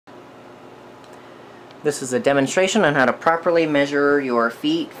This is a demonstration on how to properly measure your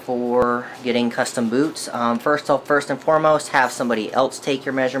feet for getting custom boots. First and foremost, have somebody else take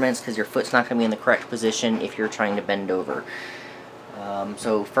your measurements because your foot's not going to be in the correct position if you're trying to bend over.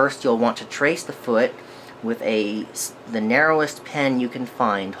 So first you'll want to trace the foot with the narrowest pen you can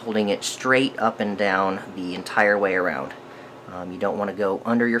find, holding it straight up and down the entire way around. You don't want to go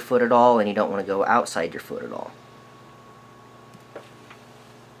under your foot at all, and you don't want to go outside your foot at all.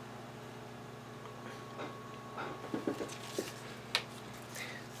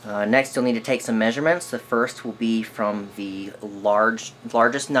 Next you'll need to take some measurements. The first will be from the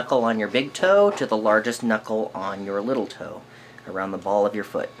largest knuckle on your big toe to the largest knuckle on your little toe, around the ball of your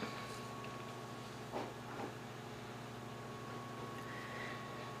foot.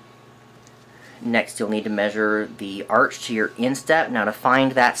 Next you'll need to measure the arch to your instep. Now to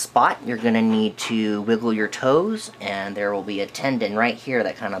find that spot you're going to need to wiggle your toes, and there will be a tendon right here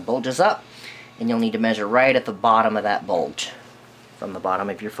that kind of bulges up, and you'll need to measure right at the bottom of that bulge from the bottom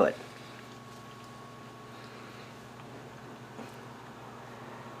of your foot.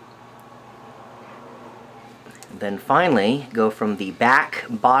 Then finally, go from the back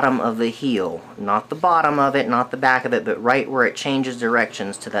bottom of the heel, not the bottom of it, not the back of it, but right where it changes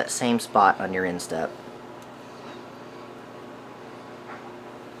directions to that same spot on your instep.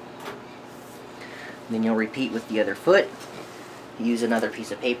 Then you'll repeat with the other foot. Use another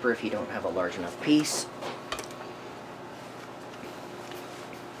piece of paper if you don't have a large enough piece.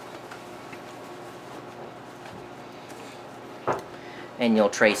 And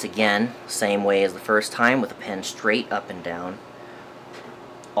you'll trace again, same way as the first time, with a pen straight up and down,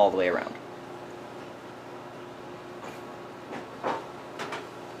 all the way around.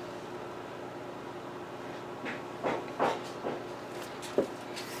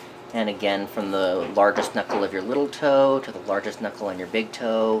 And again, from the largest knuckle of your little toe to the largest knuckle on your big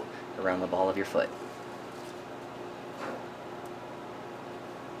toe, around the ball of your foot.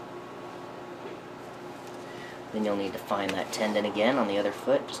 Then you'll need to find that tendon again on the other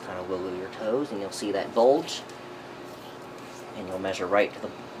foot. Just kind of wiggle your toes and you'll see that bulge. And you'll measure right to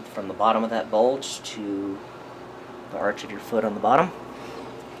from the bottom of that bulge to the arch of your foot on the bottom.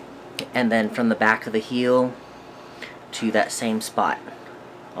 And then from the back of the heel to that same spot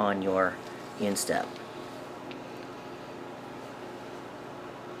on your instep.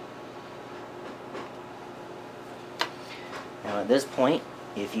 Now at this point,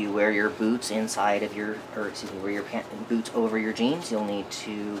 if you wear your boots inside of your, wear your boots over your jeans, you'll need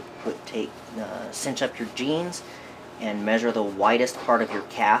to cinch up your jeans and measure the widest part of your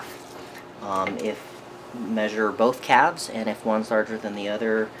calf. Measure both calves, and if one's larger than the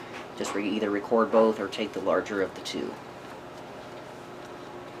other, just either record both or take the larger of the two.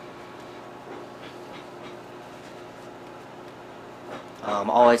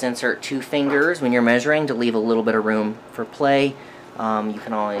 Always insert 2 fingers when you're measuring to leave a little bit of room for play. You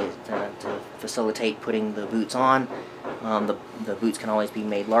can always, to facilitate putting the boots on, the boots can always be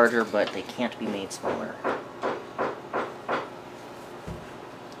made larger, but they can't be made smaller.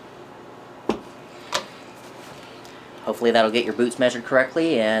 Hopefully that'll get your boots measured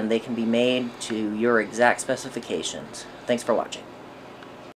correctly, and they can be made to your exact specifications. Thanks for watching.